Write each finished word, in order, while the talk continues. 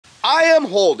I am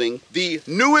holding the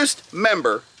newest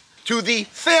member to the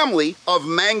family of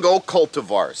mango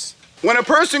cultivars. When a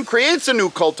person creates a new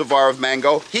cultivar of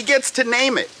mango, he gets to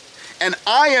name it. And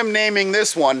I am naming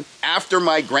this one after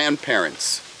my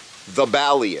grandparents, the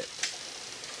Balliet.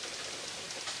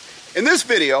 In this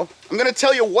video, I'm going to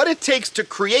tell you what it takes to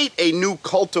create a new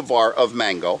cultivar of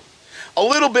mango, a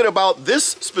little bit about this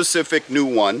specific new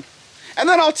one, and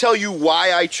then I'll tell you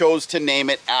why I chose to name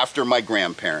it after my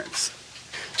grandparents.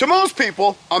 To most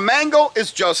people, a mango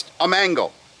is just a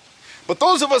mango. But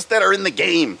those of us that are in the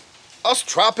game, us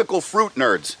tropical fruit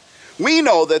nerds, we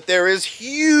know that there is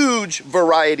huge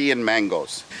variety in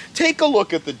mangoes. Take a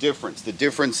look at the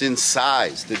difference in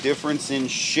size, the difference in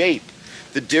shape,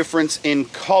 the difference in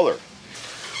color.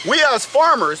 We as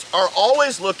farmers are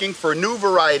always looking for new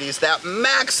varieties that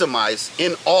maximize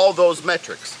in all those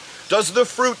metrics. Does the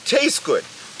fruit taste good?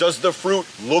 Does the fruit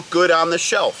look good on the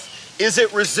shelf? Is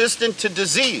it resistant to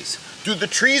disease? Do the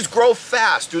trees grow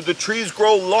fast? Do the trees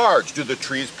grow large? Do the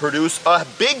trees produce a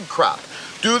big crop?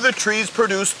 Do the trees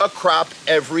produce a crop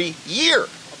every year?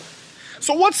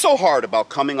 So what's so hard about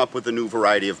coming up with a new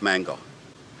variety of mango?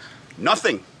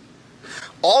 Nothing.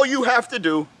 All you have to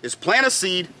do is plant a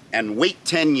seed and wait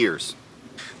 10 years.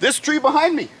 This tree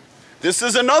behind me, this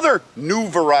is another new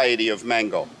variety of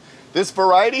mango. This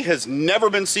variety has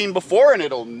never been seen before and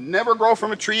it'll never grow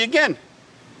from a tree again.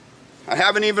 I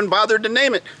haven't even bothered to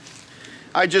name it.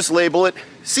 I just label it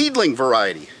seedling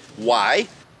variety. Why?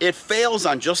 It fails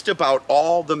on just about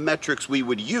all the metrics we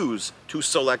would use to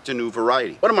select a new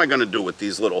variety. What am I going to do with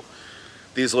these little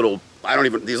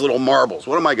marbles?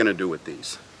 What am I going to do with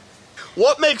these?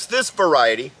 What makes this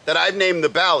variety that I've named the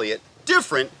Balliet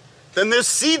different than this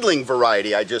seedling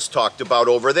variety I just talked about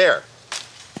over there?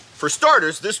 For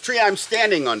starters, this tree I'm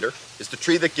standing under is the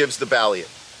tree that gives the Balliet.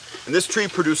 And this tree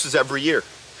produces every year.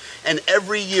 And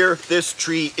every year this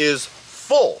tree is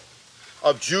full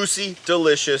of juicy,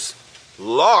 delicious,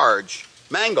 large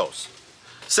mangoes.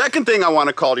 Second thing I want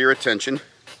to call to your attention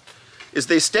is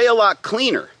they stay a lot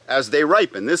cleaner as they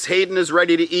ripen. This Hayden is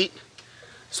ready to eat,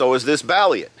 so is this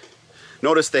Balliet.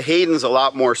 Notice the Hayden's a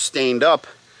lot more stained up.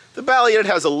 The Balliet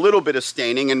has a little bit of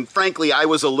staining, and frankly I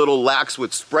was a little lax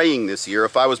with spraying this year.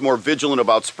 If I was more vigilant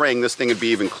about spraying, this thing would be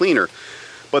even cleaner.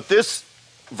 But this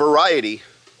variety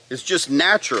is just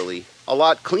naturally a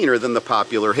lot cleaner than the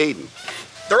popular Hayden.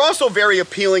 They're also very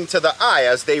appealing to the eye.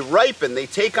 As they ripen, they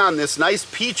take on this nice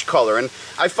peach color, and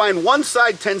I find one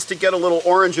side tends to get a little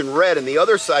orange and red and the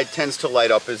other side tends to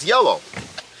light up as yellow.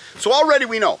 So already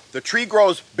we know the tree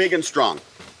grows big and strong.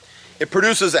 It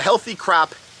produces a healthy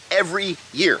crop every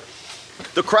year.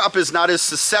 The crop is not as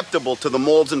susceptible to the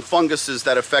molds and funguses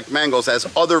that affect mangoes as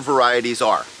other varieties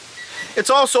are. It's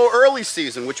also early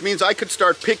season, which means I could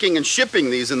start picking and shipping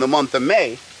these in the month of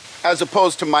May, as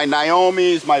opposed to my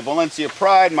Naomi's, my Valencia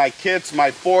Pride, my Kits, my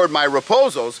Ford, my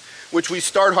Reposos, which we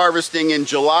start harvesting in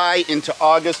July into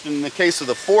August, and in the case of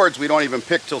the Fords, we don't even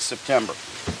pick till September.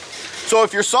 So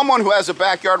if you're someone who has a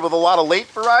backyard with a lot of late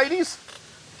varieties,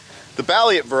 the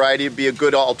Balliet variety would be a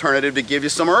good alternative to give you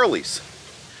some earlies.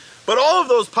 But all of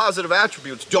those positive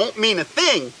attributes don't mean a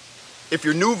thing if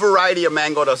your new variety of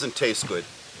mango doesn't taste good.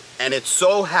 And it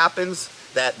so happens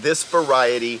that this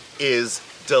variety is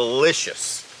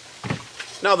delicious.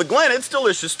 Now the Glen, it's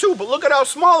delicious too, but look at how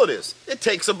small it is. It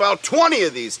takes about 20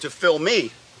 of these to fill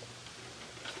me.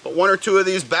 But one or two of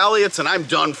these Balliets and I'm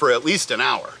done for at least an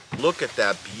hour. Look at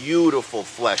that beautiful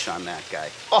flesh on that guy.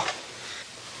 Oh,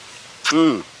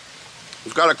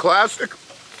 it's got a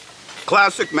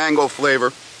classic mango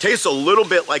flavor. Tastes a little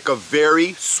bit like a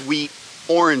very sweet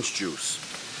orange juice.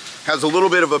 Has a little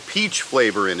bit of a peach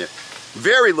flavor in it.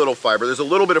 Very little fiber. There's a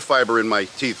little bit of fiber in my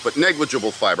teeth, but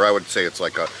negligible fiber. I would say it's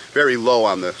like a very low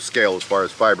on the scale as far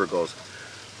as fiber goes.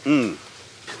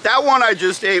 That one I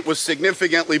just ate was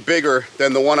significantly bigger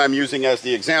than the one I'm using as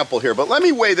the example here. But let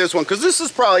me weigh this one, because this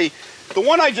is probably, the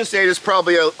one I just ate is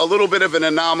probably a little bit of an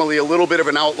anomaly, a little bit of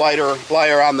an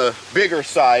outlier on the bigger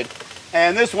side.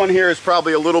 And this one here is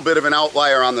probably a little bit of an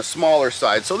outlier on the smaller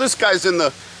side. So this guy's in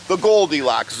the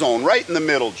Goldilocks zone, right in the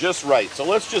middle, just right. So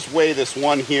let's just weigh this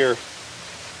one here.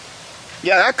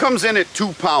 Yeah, that comes in at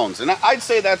 2 pounds, and I'd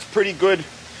say that's pretty good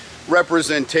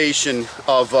representation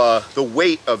of the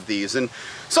weight of these. And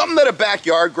something that a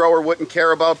backyard grower wouldn't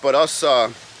care about, but us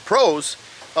pros,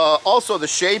 also the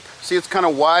shape. See, it's kind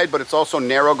of wide, but it's also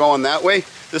narrow going that way.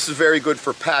 This is very good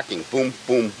for packing. Boom,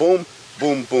 boom, boom,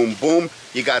 boom, boom, boom.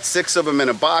 You got 6 of them in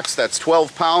a box, that's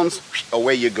 12 pounds,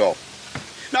 away you go.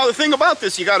 Now the thing about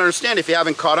this you got to understand, if you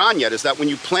haven't caught on yet, is that when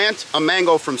you plant a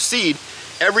mango from seed,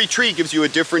 every tree gives you a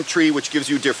different tree, which gives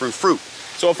you different fruit.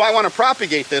 So if I want to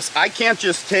propagate this, I can't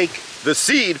just take the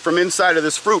seed from inside of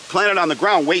this fruit, plant it on the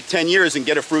ground, wait 10 years and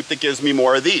get a fruit that gives me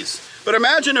more of these. But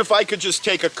imagine if I could just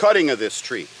take a cutting of this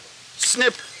tree,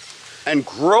 snip, and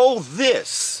grow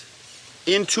this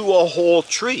into a whole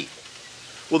tree.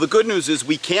 Well, the good news is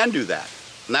we can do that.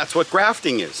 And that's what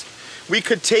grafting is. We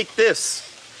could take this,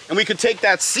 and we could take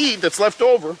that seed that's left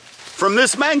over from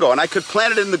this mango, and I could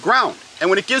plant it in the ground. And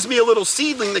when it gives me a little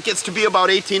seedling that gets to be about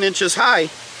 18 inches high,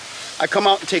 I come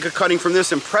out and take a cutting from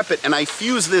this and prep it, and I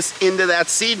fuse this into that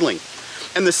seedling.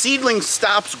 And the seedling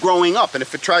stops growing up, and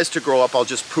if it tries to grow up, I'll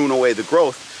just prune away the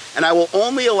growth. And I will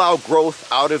only allow growth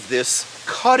out of this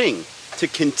cutting to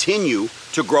continue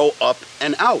to grow up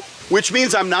and out. Which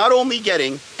means I'm not only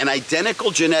getting an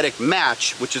identical genetic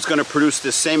match, which is going to produce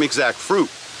this same exact fruit,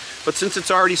 but since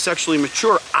it's already sexually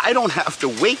mature, I don't have to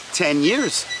wait 10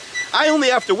 years. I only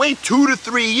have to wait 2 to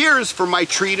 3 years for my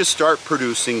tree to start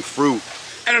producing fruit.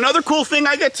 And another cool thing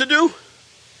I get to do,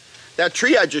 that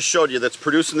tree I just showed you that's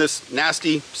producing this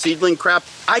nasty seedling crap,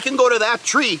 I can go to that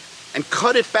tree and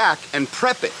cut it back and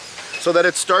prep it so that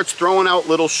it starts throwing out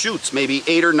little shoots, maybe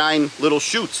 8 or 9 little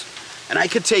shoots. And I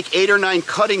could take 8 or 9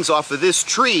 cuttings off of this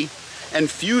tree and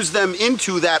fuse them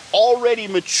into that already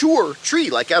mature tree,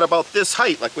 like at about this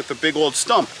height, like with a big old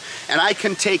stump. And I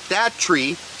can take that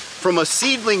tree from a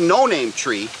seedling no-name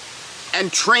tree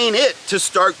and train it to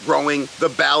start growing the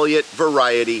Balliet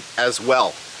variety as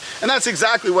well. And that's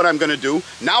exactly what I'm gonna do.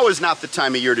 Now is not the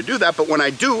time of year to do that, but when I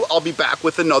do, I'll be back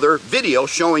with another video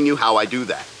showing you how I do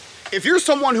that. If you're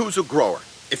someone who's a grower,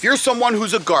 if you're someone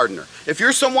who's a gardener, if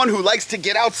you're someone who likes to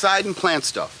get outside and plant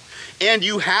stuff, and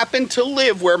you happen to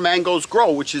live where mangoes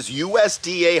grow, which is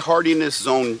USDA hardiness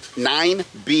zone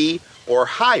 9B or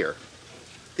higher,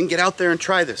 then get out there and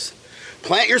try this.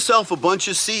 Plant yourself a bunch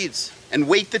of seeds and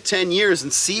wait the 10 years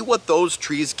and see what those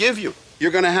trees give you.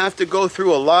 You're gonna have to go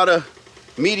through a lot of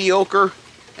mediocre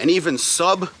and even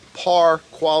subpar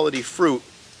quality fruit.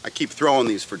 I keep throwing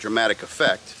these for dramatic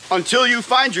effect, until you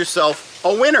find yourself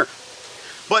a winner.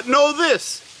 But know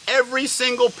this, every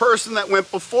single person that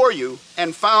went before you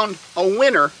and found a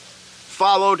winner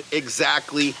followed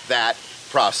exactly that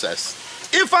process.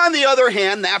 If, on the other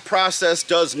hand, that process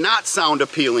does not sound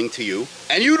appealing to you,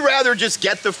 and you'd rather just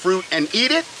get the fruit and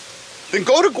eat it, then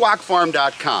go to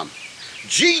guacfarm.com,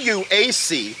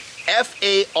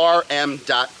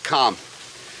 GUACFARM.com.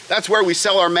 That's where we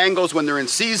sell our mangoes when they're in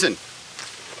season.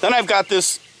 Then I've got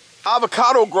this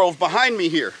avocado grove behind me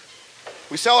here.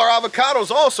 We sell our avocados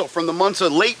also from the months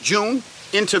of late June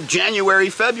into January,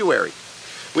 February.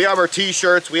 We have our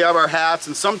t-shirts, we have our hats,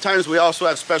 and sometimes we also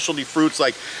have specialty fruits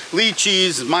like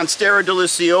lychees, Monstera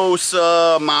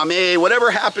deliciosa, mame,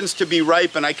 whatever happens to be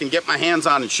ripe and I can get my hands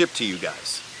on and ship to you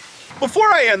guys. Before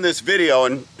I end this video,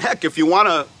 and heck, if you want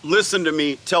to listen to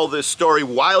me tell this story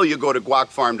while you go to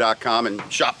guacfarm.com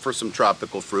and shop for some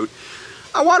tropical fruit,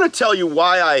 I want to tell you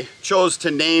why I chose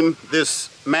to name this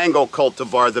mango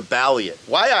cultivar the Balliet,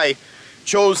 why I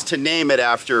chose to name it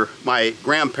after my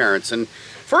grandparents. And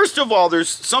first of all, there's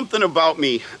something about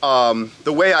me,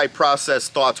 the way I process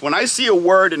thoughts. When I see a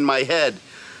word in my head,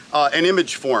 an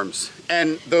image forms.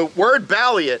 And the word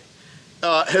Balliet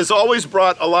has always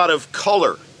brought a lot of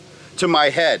color to my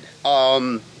head.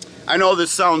 I know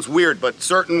this sounds weird, but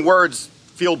certain words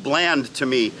feel bland to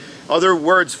me. Other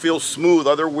words feel smooth,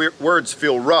 other words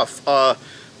feel rough.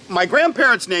 My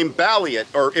grandparents' name Balliet,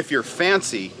 or if you're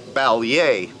fancy,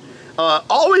 Balliet,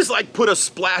 always like put a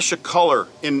splash of color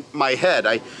in my head.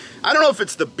 I don't know if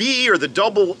it's the B or the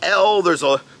double L. There's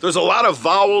a lot of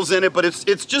vowels in it, but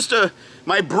it's just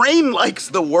my brain likes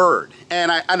the word, and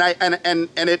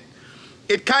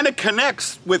it kind of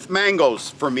connects with mangoes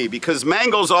for me, because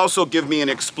mangoes also give me an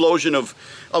explosion of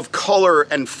color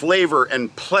and flavor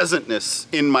and pleasantness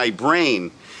in my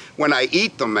brain when I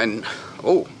eat them, and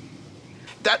oh,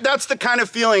 that's the kind of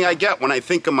feeling I get when I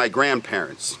think of my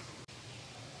grandparents.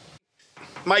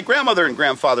 My grandmother and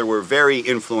grandfather were very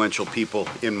influential people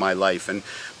in my life, and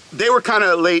they were kind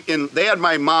of they had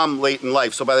my mom late in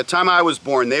life, so by the time I was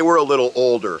born, they were a little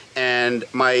older, and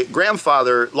my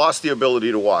grandfather lost the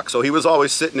ability to walk, so he was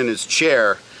always sitting in his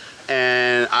chair,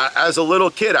 and as a little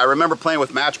kid, I remember playing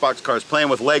with Matchbox cars, playing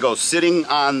with Legos, sitting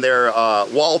on their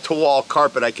wall-to-wall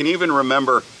carpet. I can even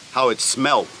remember how it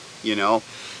smelled, you know,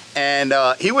 and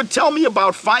he would tell me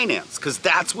about finance, because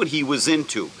that's what he was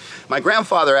into. My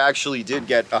grandfather actually did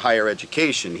get a higher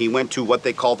education. He went to what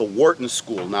they call the Wharton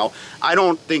School. Now, I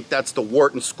don't think that's the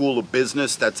Wharton School of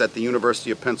Business that's at the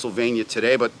University of Pennsylvania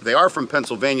today, but they are from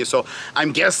Pennsylvania, so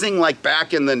I'm guessing like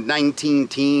back in the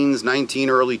 19-teens,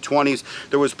 early 20s,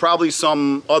 there was probably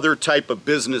some other type of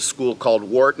business school called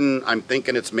Wharton. I'm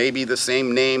thinking it's maybe the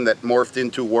same name that morphed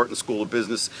into Wharton School of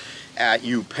Business. at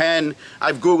UPenn.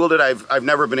 I've Googled it. I've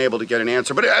never been able to get an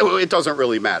answer, but it doesn't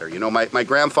really matter. You know, my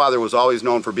grandfather was always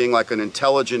known for being like an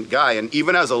intelligent guy, and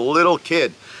even as a little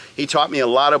kid, he taught me a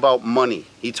lot about money.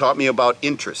 He taught me about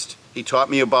interest. He taught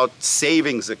me about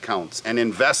savings accounts and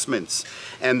investments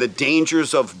and the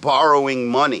dangers of borrowing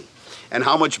money and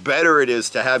how much better it is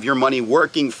to have your money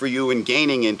working for you and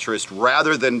gaining interest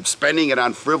rather than spending it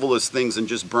on frivolous things and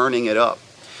just burning it up.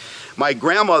 My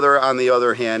grandmother, on the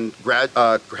other hand,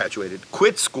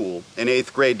 quit school in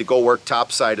 8th grade to go work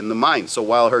topside in the mine. So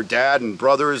while her dad and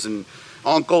brothers and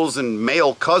uncles and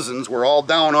male cousins were all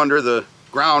down under the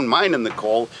ground mining the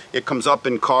coal, it comes up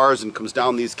in cars and comes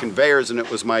down these conveyors, and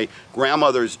it was my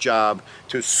grandmother's job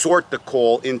to sort the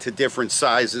coal into different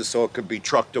sizes so it could be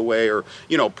trucked away or,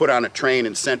 you know, put on a train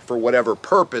and sent for whatever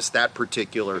purpose that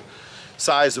particular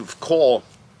size of coal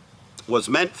was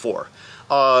meant for.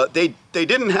 They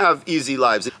didn't have easy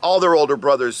lives. All their older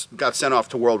brothers got sent off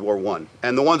to World War I.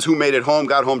 And the ones who made it home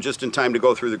got home just in time to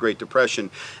go through the Great Depression.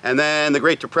 And then the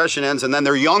Great Depression ends, and then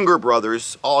their younger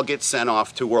brothers all get sent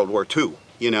off to World War II,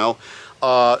 you know.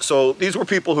 So these were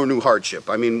people who knew hardship.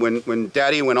 I mean, when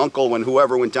daddy, when uncle, when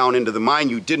whoever went down into the mine,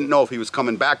 you didn't know if he was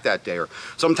coming back that day. Or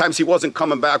sometimes he wasn't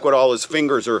coming back with all his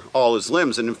fingers or all his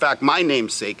limbs. And in fact, my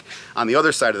namesake on the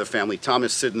other side of the family,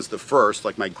 Thomas Siddons the First,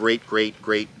 like my great,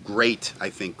 I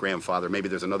think, grandfather, maybe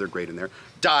there's another great in there,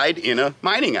 died in a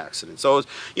mining accident. So,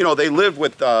 you know, they lived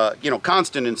with, you know,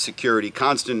 constant insecurity,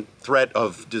 constant threat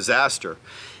of disaster.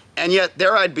 And yet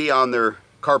there I'd be on their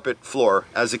carpet floor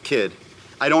as a kid.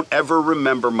 I don't ever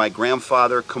remember my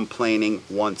grandfather complaining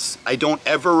once. I don't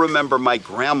ever remember my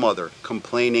grandmother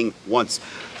complaining once.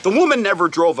 The woman never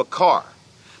drove a car.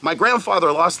 My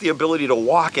grandfather lost the ability to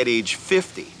walk at age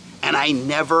 50, and I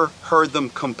never heard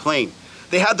them complain.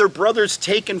 They had their brothers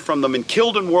taken from them and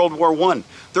killed in World War I.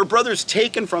 Their brothers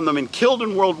taken from them and killed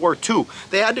in World War II.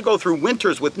 They had to go through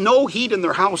winters with no heat in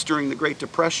their house during the Great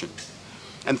Depression.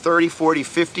 And 30, 40,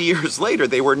 50 years later,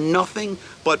 they were nothing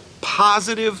but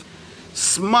positive,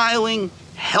 smiling,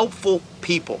 helpful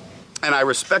people. And I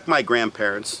respect my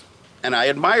grandparents, and I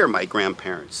admire my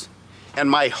grandparents. And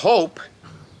my hope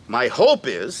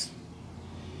is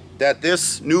that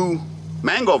this new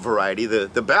mango variety, the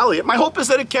Balliet, my hope is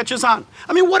that it catches on.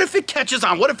 I mean, what if it catches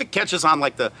on? What if it catches on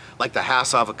like the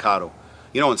Hass avocado?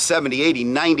 You know, in 70, 80,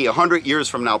 90, 100 years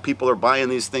from now, people are buying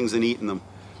these things and eating them.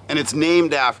 And it's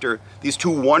named after these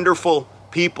two wonderful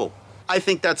people. I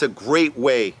think that's a great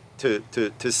way to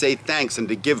say thanks and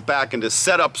to give back and to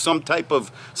set up some type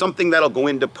of something that'll go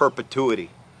into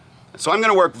perpetuity. So I'm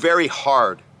going to work very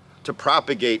hard to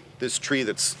propagate this tree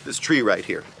right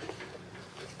here.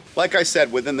 Like I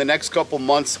said, within the next couple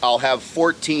months, I'll have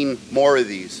 14 more of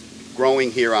these growing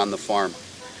here on the farm.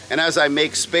 And as I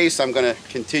make space, I'm going to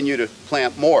continue to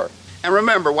plant more. And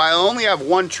remember, while I only have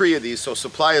one tree of these, so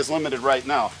supply is limited right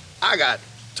now, I got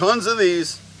tons of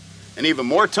these and even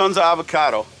more tons of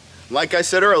avocado. Like I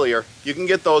said earlier, you can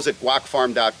get those at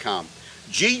guacfarm.com.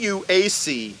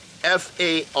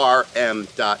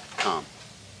 guacfarm.com.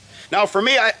 Now for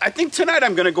me, I think tonight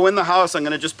I'm going to go in the house, I'm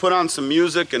going to just put on some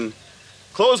music and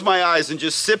close my eyes and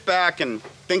just sit back and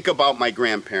think about my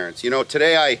grandparents. You know,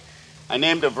 today I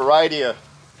named a variety of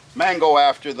mango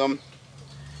after them,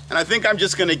 and I think I'm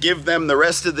just going to give them the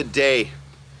rest of the day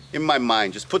in my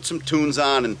mind. Just put some tunes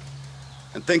on and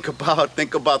think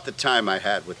about the time I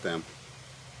had with them.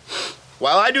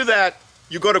 While I do that,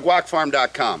 you go to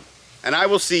guacfarm.com, and I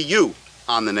will see you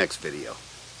on the next video.